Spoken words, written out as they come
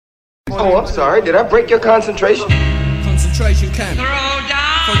Oh, I'm sorry. Did I break your concentration? Concentration camp. Throw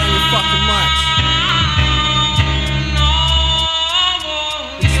down. Throw down your fucking mics.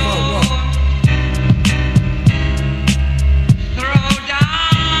 BigSmoke what? Throw down.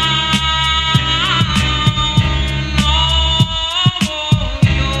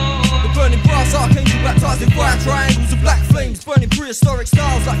 The burning brass archangel baptized in fire triangles of black flames, burning prehistoric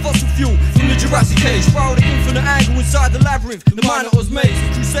styles like fossil fuel from the Jurassic Age. Spiral the infinite angle inside the labyrinth, the Minotaur's maze.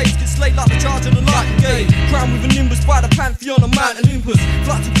 The crusades get slayed like the charge of the lightning gate. Crowned with a nimbus by the pantheon of Mount Olympus.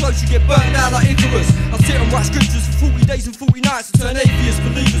 Fly too close, you get burnt out like Icarus. I sit and write scriptures for 40 days and 40 nights to turn atheist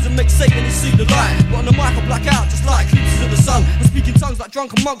believers and make Satanists see the light. But on the mic I black out just like eclipses of the sun. I speak in tongues like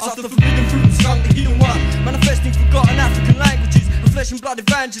drunken monks after forbidden fruit and skunk the hidden one. Manifesting forgotten African languages, a flesh and blood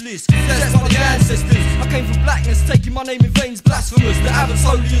evangelist, possessed by the ancestors. I came from blackness, taking my name in vain's blasphemous. The Abbott's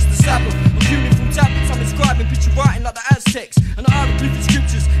holy as the Sabbath. I'm tuning from tablets, I'm inscribing picture writing like the Aztecs. And the hieroglyphic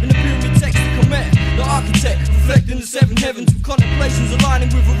scriptures in the pyramid text of Kemet, the architect, reflecting the seven heavens with contemplations aligning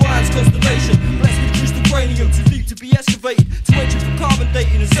with Orion's constellation. Blessed with crystal cranium, too deep to be excavated, too ancient for carbon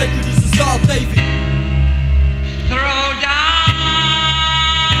dating, and sacred as the Star of David. Throw down.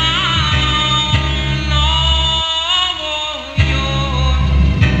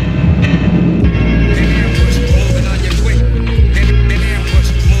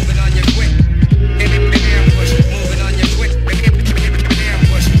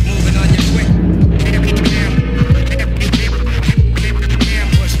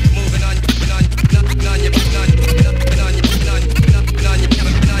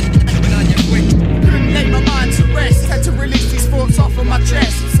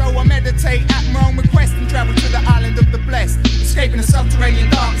 At my own request and travel to the island of the blessed, escaping the subterranean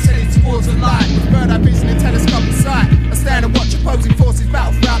darkness, heading towards the light. With bird eye vision and telescope in sight, I stand and watch opposing forces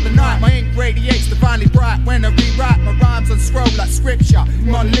battle throughout the night. My ink radiates divinely bright when I rewrite my rhymes on scroll like scripture.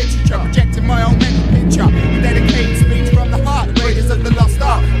 Modern literature, projecting my own mental picture. We dedicate speech from the heart, the raiders of the lost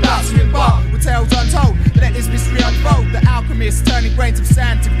art, about to embark with tales untold. Let this mystery unfold. The alchemist turning grains of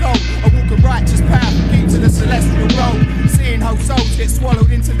sand to gold. I walk a righteous path, keep to the celestial road. Seeing whole souls get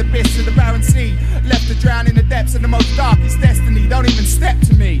swallowed into the abyss of the barren sea, left to drown in the depths of the most darkest destiny. Don't even step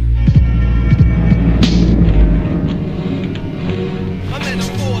to me. My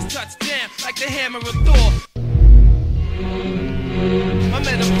metaphors touch down like the hammer of Thor. My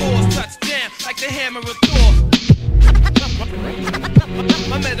metaphors touch down like the hammer of Thor.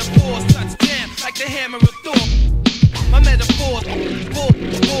 My metaphors touch down like the hammer of Thor. My metaphors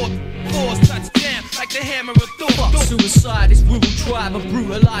touch down like the hammer of Thor. Fuck suicide, this brutal tribe of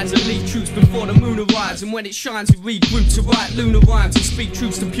brutalize elite troops before the moon arrives. And when it shines we regroup to write lunar rhymes and speak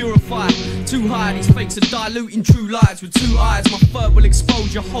truths to purify. Too high, these fakes are diluting true lives with two eyes. My verbal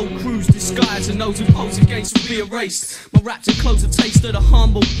exposure, whole crew's disguise, and those who pose against will be erased. My raps enclose a taste of the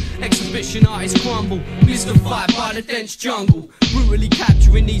humble. Exhibition artists crumble, mystified by the dense jungle. Brutally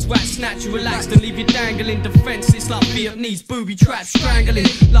capturing these rats, snatch you relaxed and leave you dangling. Defenseless like Vietnamese booby traps, strangling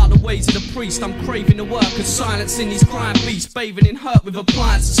like the ways of the priest. I'm craving the work of silencing these crime beasts, bathing in hurt with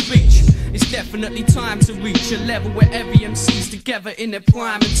appliance of speech. It's definitely time to reach a level where every MC's together in their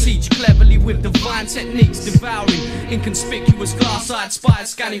prime and teach cleverly with divine techniques, devouring inconspicuous glass-eyed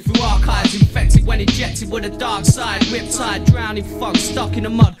spies, scanning through archives, infected when injected with a dark side, riptide, drowning funk, stuck in the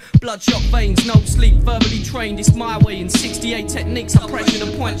mud, bloodshot veins, no sleep, verbally trained. It's my way in 68 techniques. I pressure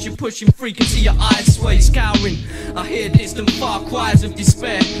the points you're pushing, freak until your eyes sway, scouring. I hear distant far cries of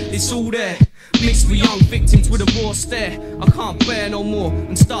despair. It's all there, mixed with young victims with a raw stare. I can't bear no more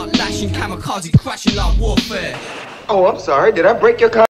and start lashing, kamikaze crashing like warfare. Oh, I'm sorry. Did I break your